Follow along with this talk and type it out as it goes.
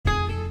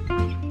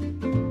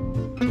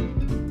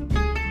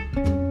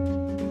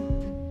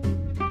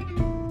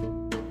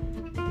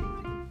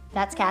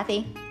That's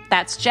Kathy.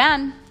 That's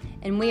Jen.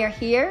 And we are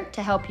here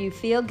to help you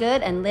feel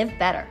good and live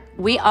better.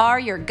 We are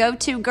your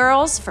go-to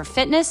girls for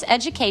fitness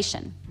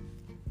education.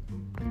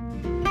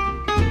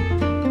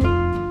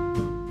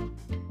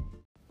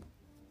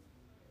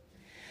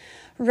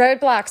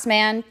 Roadblocks,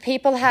 man.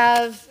 People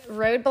have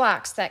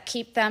roadblocks that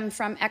keep them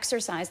from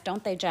exercise,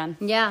 don't they, Jen?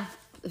 Yeah.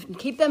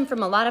 Keep them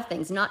from a lot of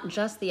things, not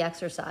just the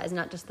exercise,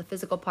 not just the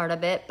physical part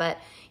of it, but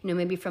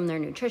maybe from their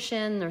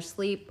nutrition, their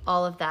sleep,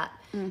 all of that.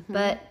 Mm-hmm.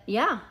 But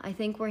yeah, I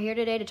think we're here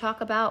today to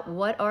talk about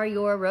what are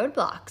your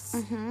roadblocks.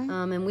 Mm-hmm.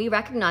 And we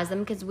recognize them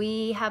because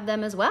we have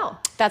them as well.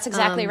 That's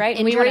exactly right.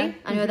 Injury,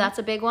 I know that's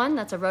a big one.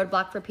 That's a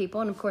roadblock for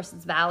people, and of course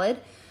it's valid.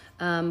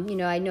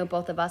 I know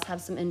both of us have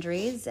some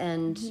injuries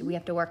and we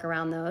have to work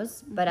around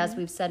those. But as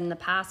we've said in the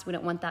past, we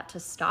don't want that to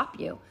stop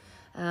you.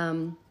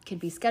 Could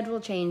be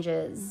schedule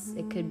changes.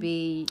 It could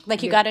be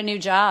like you got a new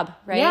job,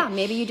 right? Yeah,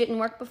 maybe you didn't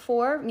work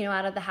before,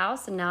 out of the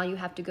house, and now you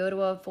have to go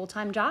to a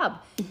full-time job.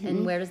 Mm-hmm.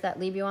 And where does that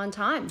leave you on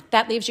time?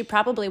 That leaves you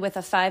probably with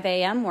a 5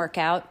 a.m.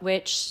 workout,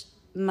 which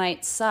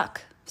might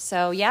suck.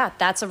 So yeah,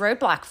 that's a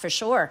roadblock for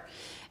sure.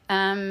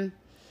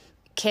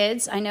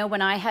 Kids, I know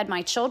when I had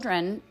my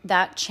children,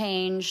 that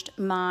changed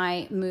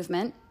my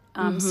movement.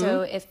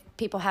 So if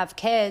people have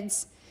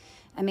kids,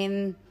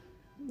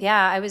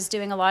 I was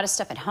doing a lot of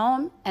stuff at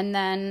home, and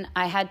then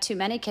I had too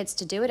many kids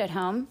to do it at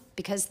home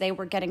because they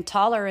were getting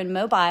taller and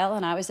mobile,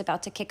 and I was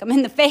about to kick them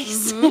in the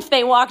face if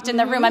they walked in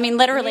the room.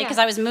 Literally, because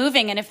I was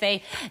moving, and if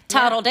they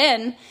toddled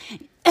in.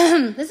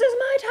 This is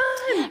my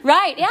time.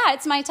 Right, yeah,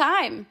 it's my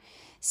time.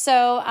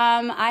 So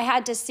I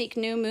had to seek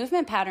new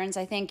movement patterns.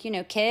 I think,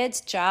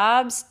 kids,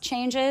 jobs,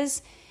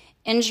 changes,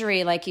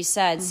 injury, like you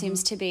said,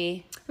 seems to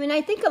be.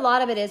 I think a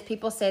lot of it is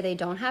people say they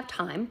don't have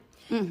time,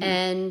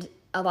 and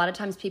a lot of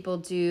times people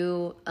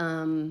do,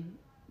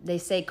 they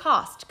say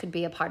cost could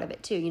be a part of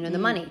it too, the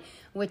money,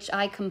 which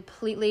I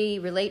completely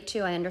relate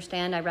to. I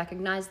understand, I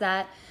recognize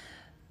that.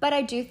 But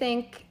I do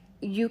think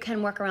you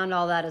can work around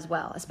all that as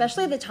well,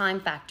 especially the time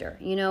factor.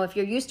 If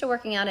you're used to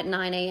working out at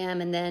 9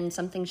 a.m. and then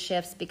something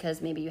shifts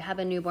because maybe you have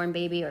a newborn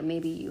baby or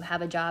maybe you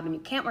have a job and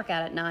you can't work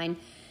out at 9,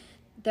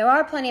 there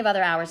are plenty of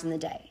other hours in the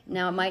day.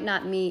 Now, it might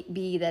not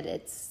be that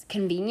it's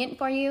convenient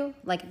for you.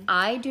 Like,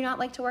 I do not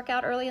like to work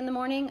out early in the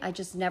morning. I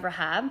just never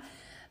have.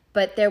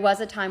 But there was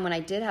a time when I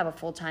did have a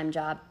full-time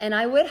job and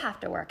I would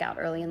have to work out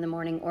early in the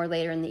morning or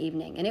later in the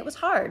evening. And it was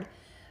hard.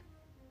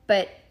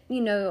 But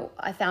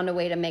I found a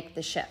way to make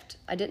the shift.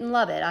 I didn't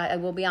love it. I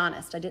will be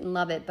honest. I didn't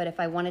love it. But if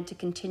I wanted to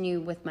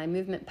continue with my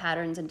movement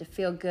patterns and to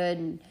feel good,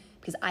 and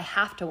because I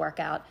have to work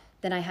out,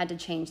 then I had to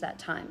change that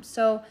time.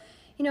 So,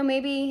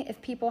 maybe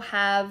if people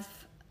have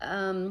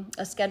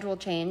a schedule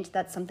change,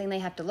 that's something they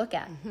have to look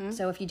at.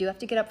 So if you do have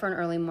to get up for an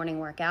early morning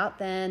workout,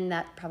 then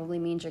that probably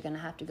means you're going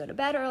to have to go to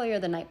bed earlier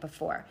the night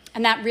before.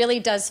 And that really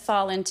does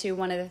fall into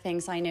one of the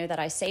things I know that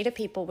I say to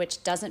people,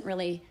 which doesn't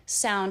really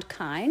sound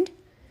kind,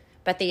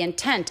 but the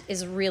intent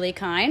is really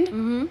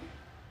kind.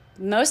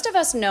 Most of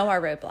us know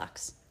our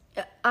roadblocks.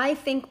 I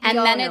think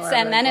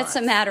it's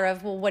a matter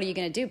of, well, what are you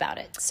going to do about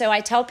it? So I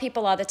tell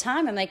people all the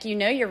time, I'm like,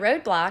 your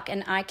roadblock,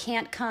 and I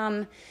can't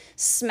come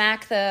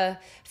smack the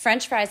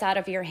French fries out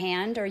of your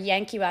hand or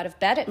yank you out of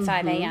bed at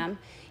 5 a.m.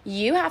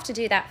 You have to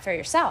do that for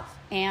yourself,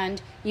 and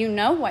you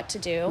know what to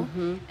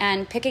do,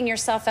 and picking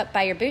yourself up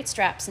by your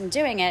bootstraps and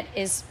doing it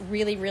is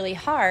really, really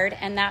hard,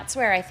 and that's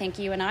where I think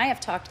you and I have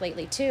talked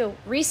lately too.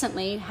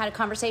 Recently had a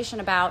conversation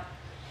about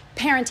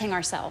parenting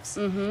ourselves,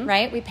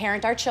 right? We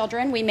parent our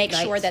children. We make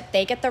sure that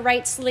they get the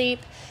right sleep,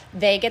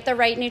 they get the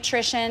right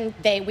nutrition,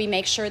 we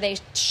make sure they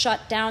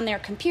shut down their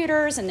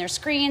computers and their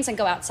screens and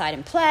go outside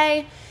and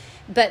play.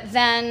 But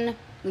then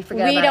we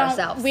forget about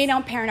ourselves. We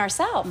don't parent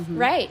ourselves,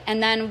 right?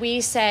 And then we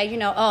say,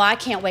 I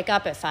can't wake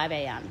up at 5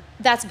 a.m.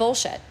 That's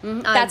bullshit.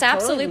 That's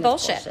absolute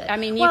bullshit.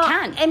 You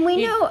can. And we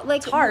know,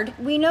 it's hard.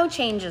 We know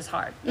change is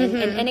hard. And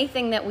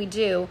anything that we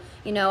do,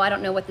 I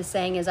don't know what the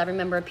saying is. I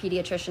remember a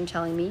pediatrician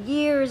telling me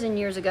years and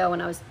years ago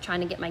when I was trying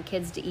to get my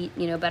kids to eat,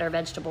 better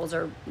vegetables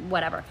or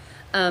whatever.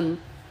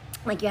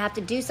 You have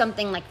to do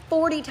something like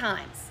 40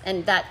 times.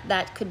 And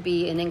that could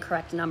be an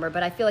incorrect number,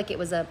 but I feel like it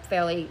was a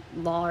fairly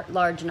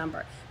large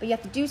number. But you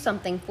have to do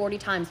something 40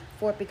 times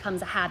before it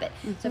becomes a habit.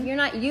 So if you're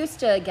not used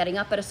to getting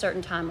up at a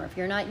certain time, or if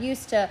you're not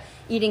used to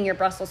eating your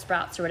Brussels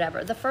sprouts or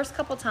whatever, the first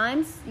couple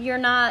times,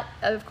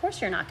 of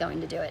course you're not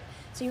going to do it.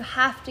 So you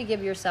have to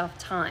give yourself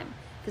time,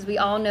 because we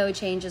all know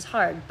change is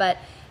hard. But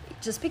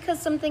just because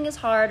something is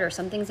hard or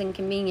something's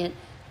inconvenient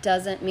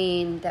doesn't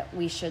mean that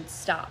we should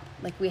stop.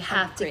 We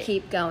have to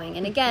keep going.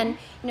 And again,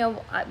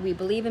 we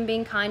believe in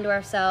being kind to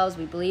ourselves.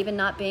 We believe in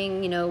not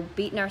being,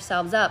 beating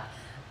ourselves up.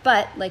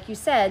 But like you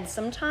said,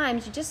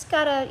 sometimes you just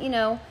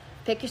gotta,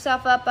 pick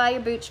yourself up by your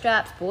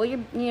bootstraps, put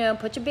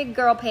your big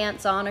girl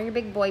pants on or your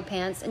big boy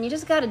pants, and you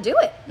just gotta do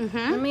it.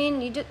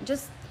 You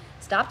just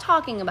stop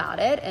talking about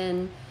it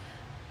and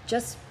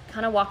just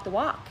kind of walk the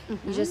walk.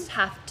 You just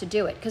have to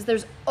do it, because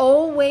there's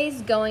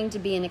always going to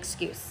be an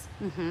excuse.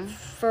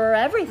 for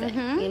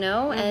everything, you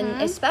know,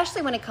 and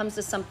especially when it comes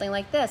to something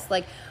like this,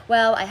 like,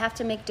 well, I have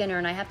to make dinner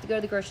and I have to go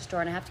to the grocery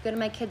store and I have to go to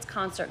my kid's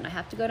concert and I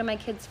have to go to my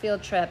kid's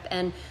field trip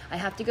and I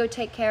have to go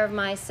take care of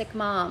my sick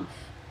mom.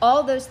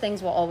 All those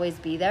things will always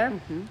be there,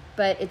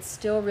 but it's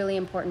still really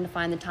important to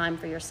find the time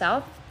for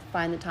yourself,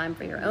 find the time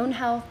for your own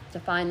health,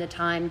 to find the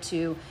time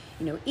to,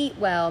 you know, eat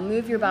well,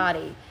 move your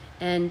body.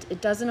 And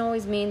it doesn't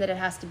always mean that it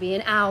has to be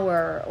an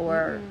hour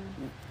or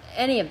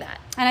any of that.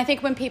 And I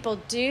think when people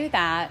do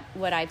that,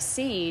 what I've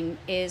seen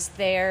is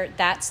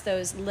that's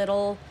those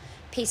little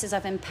pieces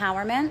of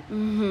empowerment.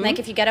 Like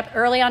if you get up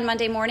early on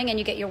Monday morning and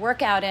you get your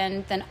workout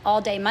in, then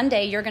all day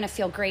Monday you're going to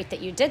feel great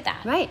that you did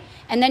that. Right.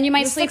 And then you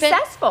might You're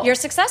successful. You're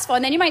successful.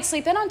 And then you might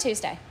sleep in on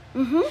Tuesday.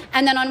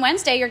 And then on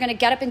Wednesday you're going to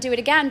get up and do it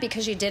again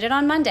because you did it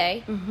on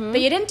Monday, but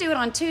you didn't do it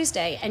on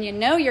Tuesday, and you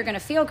know you're going to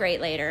feel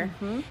great later.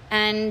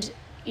 And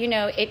you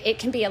know, it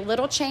can be a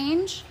little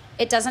change.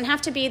 It doesn't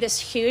have to be this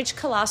huge,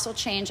 colossal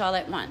change all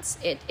at once.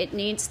 It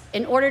needs,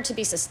 in order to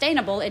be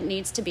sustainable, it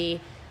needs to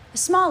be a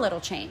small little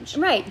change.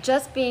 Right.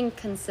 Just being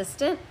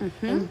consistent.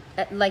 And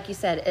like you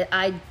said,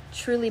 I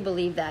truly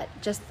believe that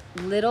just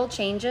little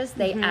changes,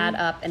 they add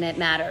up and it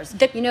matters.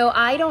 You know,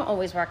 I don't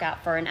always work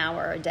out for an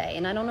hour a day,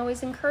 and I don't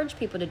always encourage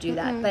people to do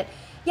that. But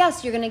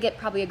yes, you're going to get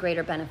probably a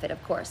greater benefit,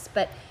 of course.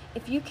 But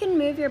if you can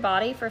move your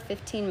body for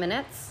 15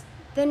 minutes,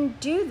 then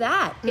do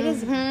that. It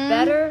is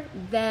better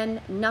than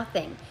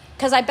nothing.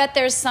 Because I bet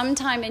there's some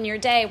time in your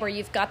day where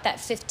you've got that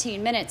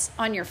 15 minutes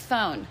on your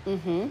phone,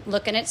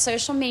 looking at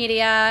social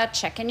media,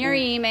 checking your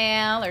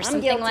email or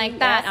something guilty, like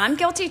that. yes. I'm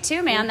guilty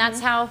too, man.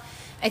 That's how,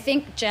 I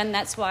think, Jen,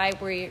 that's why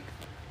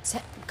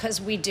because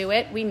we do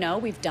it, we know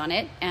we've done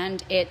it,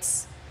 and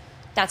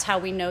that's how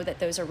we know that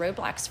those are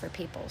roadblocks for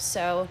people.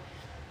 So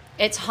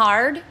it's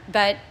hard,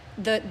 but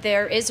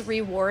there is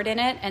reward in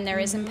it, and there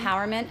is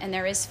empowerment, and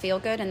there is feel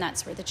good, and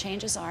that's where the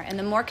changes are. And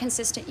the more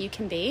consistent you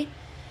can be,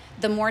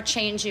 the more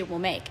change you will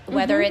make.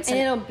 Whether it's and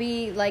it'll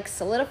be like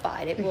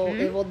solidified. It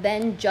will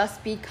then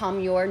just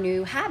become your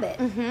new habit.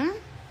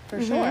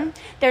 For sure.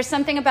 There's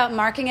something about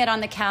marking it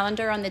on the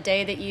calendar on the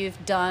day that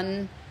you've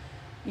done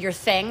your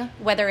thing,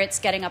 whether it's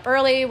getting up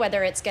early,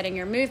 whether it's getting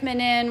your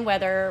movement in,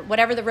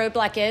 whatever the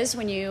roadblock is.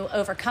 When you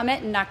overcome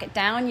it and knock it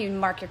down, you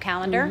mark your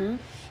calendar,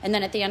 and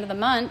then at the end of the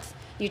month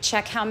you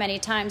check how many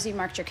times you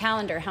marked your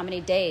calendar, how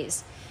many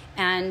days.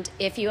 And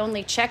if you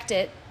only checked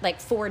it like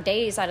 4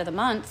 days out of the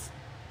month,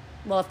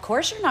 well, of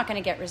course you're not going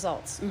to get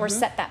results or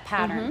set that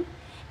pattern.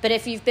 But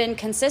if you've been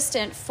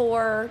consistent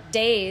 4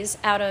 days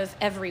out of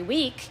every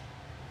week,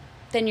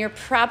 then you're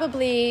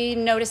probably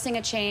noticing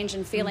a change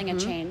and feeling a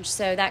change.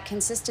 So that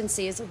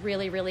consistency is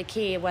really, really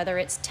key, whether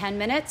it's 10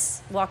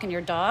 minutes walking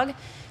your dog,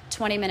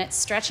 20 minutes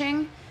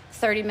stretching,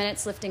 30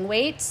 minutes lifting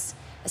weights,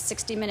 a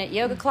 60-minute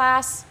yoga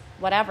class,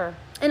 whatever.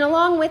 And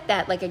along with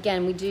that, like,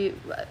 again, we do,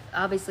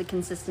 obviously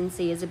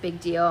consistency is a big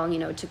deal, you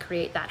know, to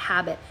create that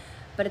habit.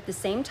 But at the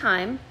same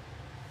time,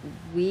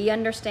 we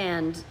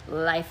understand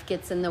life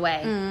gets in the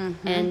way.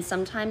 And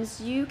sometimes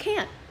you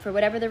can't, for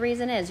whatever the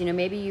reason is. You know,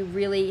 maybe you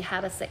really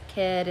have a sick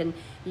kid and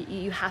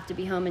you have to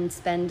be home and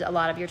spend a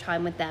lot of your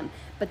time with them.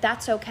 But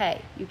that's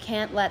okay. You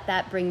can't let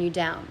that bring you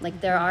down.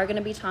 Like, there are going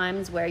to be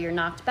times where you're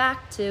knocked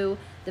back to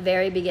the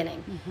very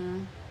beginning.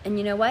 And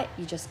you know what?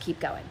 You just keep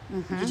going.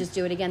 You just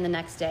do it again the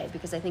next day.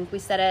 Because I think we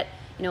said it,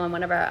 you know, on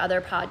one of our other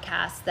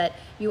podcasts, that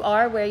you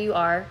are where you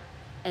are,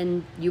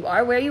 and you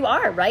are where you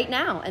are right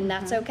now, and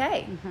that's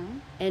okay.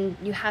 And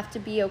you have to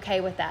be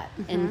okay with that.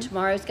 And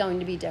tomorrow's going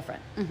to be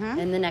different.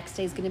 And the next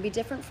day is going to be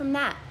different from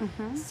that.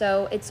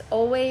 So it's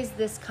always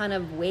this kind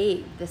of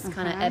wave, this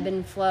kind of ebb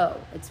and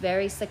flow. It's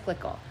very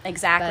cyclical.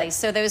 Exactly. But,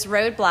 so those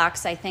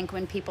roadblocks, I think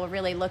when people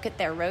really look at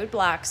their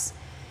roadblocks,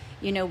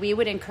 you know, we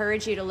would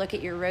encourage you to look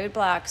at your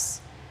roadblocks,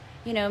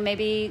 you know,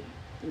 maybe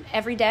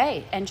every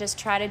day, and just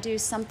try to do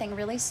something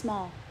really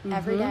small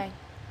every day.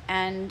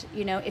 And,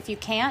 you know, if you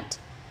can't,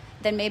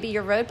 then maybe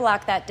your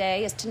roadblock that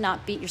day is to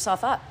not beat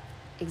yourself up.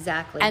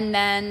 Exactly. And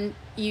then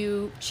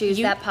you choose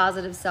that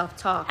positive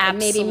self-talk. And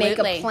maybe make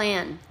a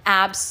plan.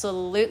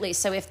 Absolutely.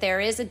 So if there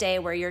is a day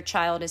where your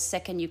child is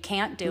sick and you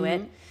can't do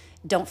it,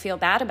 don't feel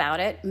bad about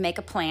it. Make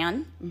a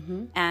plan,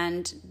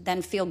 and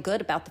then feel good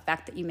about the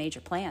fact that you made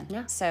your plan.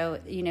 Yeah. So,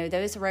 you know,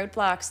 those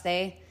roadblocks,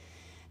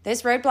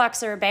 those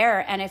roadblocks are a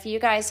bear. And if you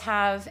guys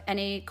have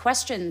any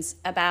questions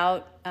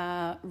about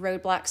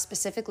roadblocks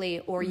specifically,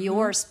 or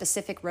your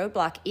specific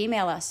roadblock,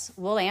 email us.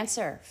 We'll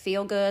answer.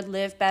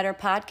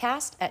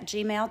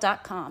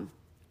 feelgoodlivebetterpodcast@gmail.com.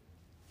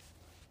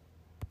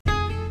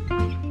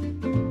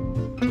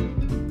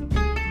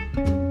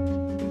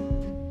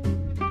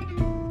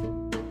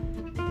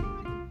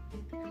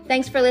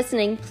 Thanks for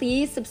listening.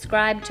 Please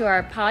subscribe to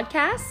our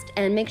podcast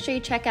and make sure you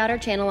check out our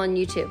channel on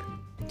YouTube.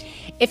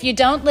 If you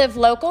don't live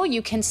local,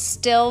 you can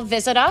still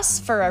visit us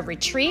for a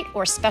retreat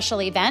or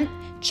special event.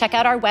 Check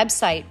out our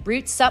website,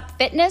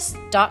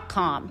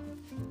 rootsupfitness.com.